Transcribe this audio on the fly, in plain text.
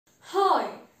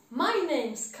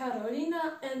name's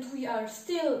Karolina and we are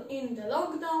still in the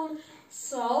lockdown,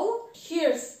 so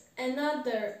here's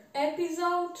another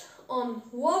episode on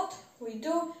what we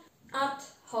do at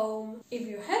home. If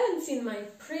you haven't seen my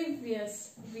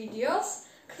previous videos,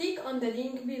 click on the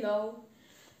link below.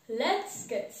 Let's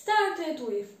get started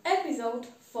with episode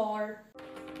 4.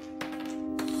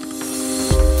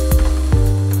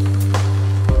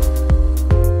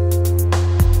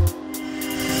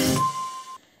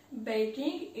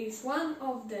 Baking is one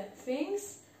of the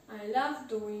things I love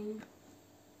doing.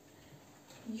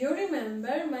 You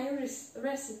remember my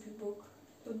recipe book.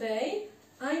 Today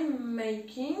I'm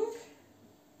making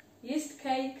yeast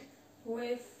cake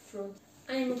with fruit.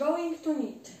 I'm going to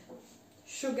need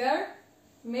sugar,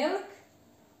 milk,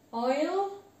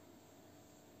 oil,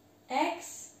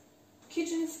 eggs,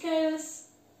 kitchen scales,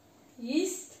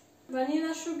 yeast,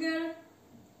 vanilla sugar,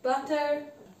 butter,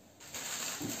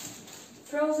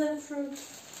 frozen fruit,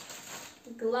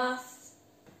 glass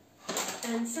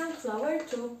and some flour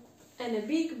too, and a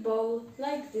big bowl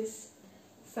like this.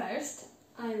 First,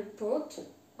 I'll put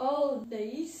all the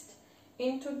yeast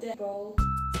into the bowl.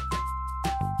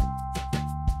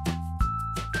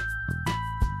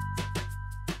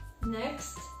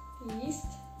 Next, yeast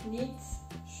needs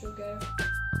sugar.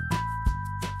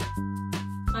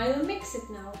 I'll mix it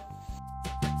now.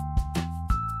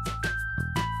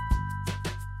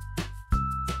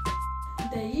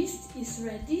 The yeast is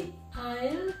ready.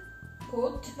 I'll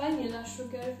put vanilla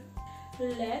sugar.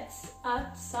 Let's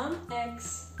add some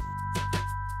eggs.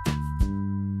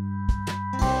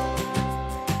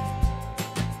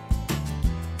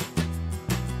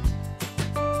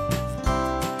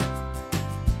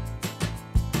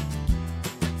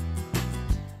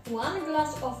 One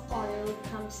glass of oil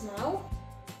comes now.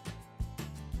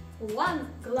 1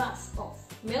 glass of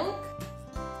milk.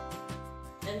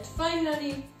 And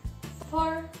finally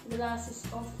 4 glasses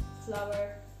of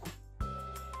flour.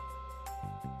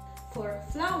 For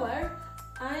flour,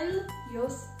 I'll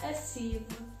use a sieve.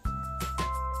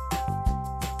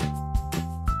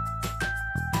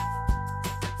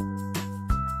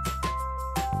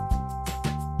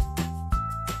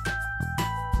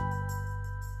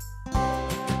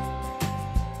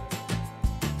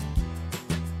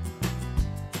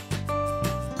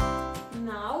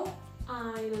 Now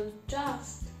I'll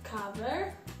just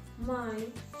cover my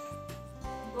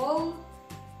bowl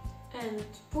and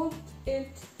put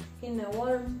it in a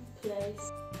warm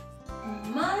place.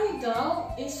 My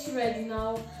dough is ready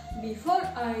now. Before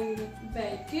I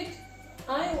bake it,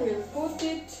 I will put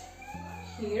it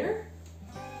here.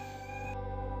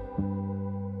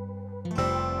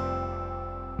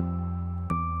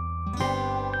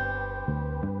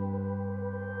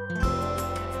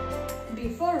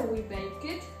 Before we bake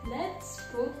it, let's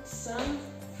put some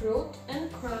fruit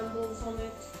and crumbles on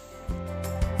it.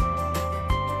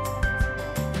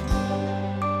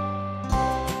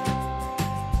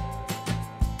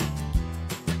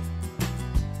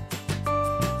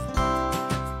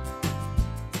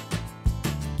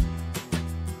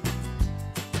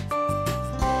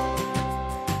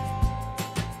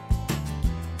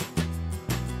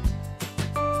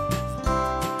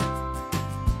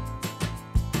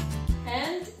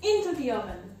 The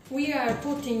oven. We are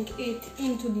putting it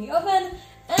into the oven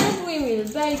and we will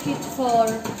bake it for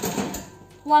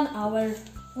 1 hour.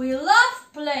 We love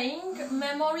playing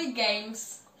memory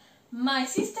games. My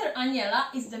sister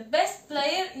Aniela is the best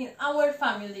player in our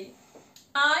family.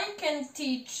 I can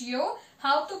teach you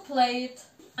how to play it.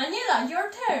 Aniela, your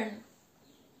turn.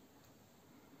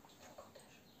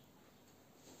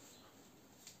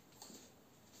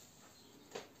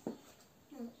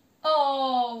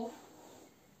 Oh.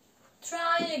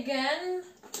 Try again.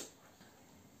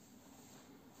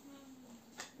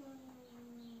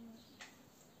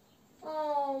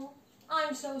 Oh,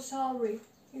 I'm so sorry.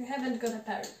 You haven't got a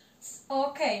pair.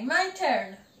 Okay, my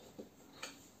turn.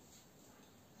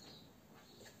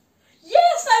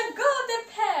 Yes, I've got a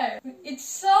pair. It's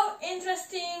so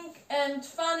interesting and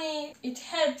funny. It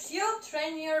helps you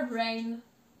train your brain.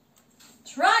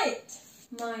 Try it.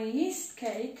 My yeast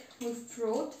cake with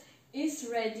fruit is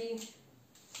ready.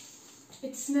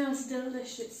 It smells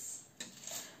delicious,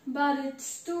 but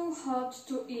it's too hot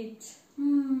to eat.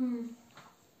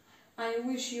 I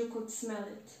wish you could smell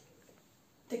it.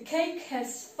 The cake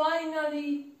has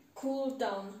finally cooled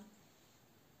down.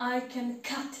 I can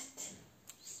cut it.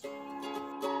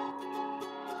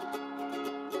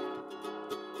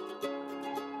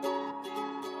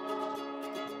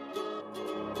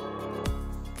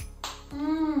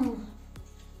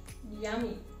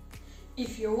 Yummy.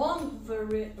 If you want the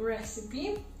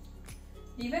recipe,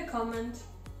 leave a comment.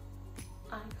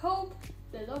 I hope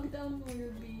the the lockdown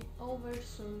will be over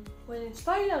soon. When it's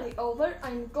finally over,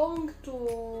 I'm going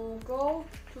to go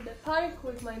to the park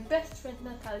with my best friend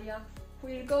Natalia.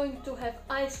 We're going to have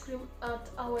ice cream at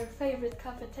our favorite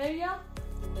cafeteria.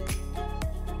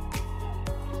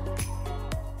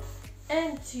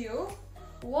 And you,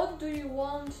 what do you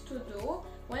want to do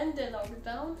when the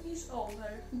lockdown is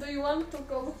over? Do you want to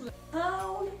go to the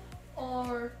town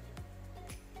or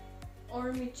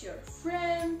meet your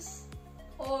friends,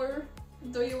 or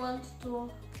do you want to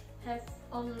have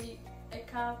only a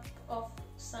cup of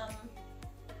some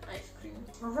ice cream?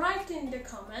 Write in the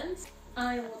comments.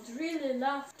 I would really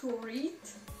love to read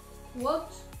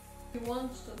what you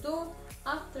want to do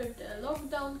after the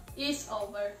lockdown is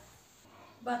over.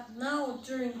 But now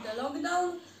during the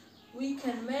lockdown we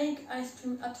can make ice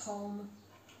cream at home.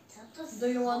 Do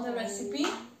you want a recipe?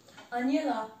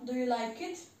 Aniela, do you like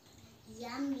it?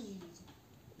 Yummy.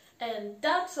 And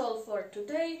that's all for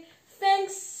today.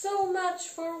 Thanks so much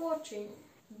for watching.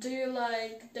 Do you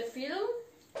like the film?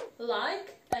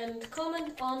 Like and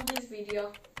comment on this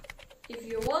video. If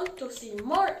you want to see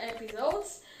more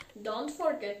episodes, don't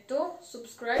forget to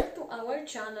subscribe to our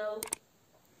channel.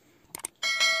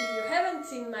 If you haven't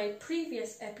seen my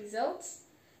previous episodes,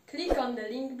 click on the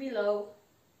link below.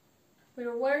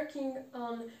 We're working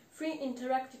on 3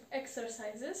 interactive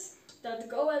exercises that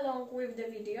go along with the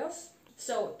videos.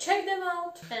 So check them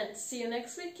out and see you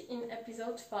next week in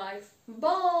episode 5.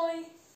 Bye!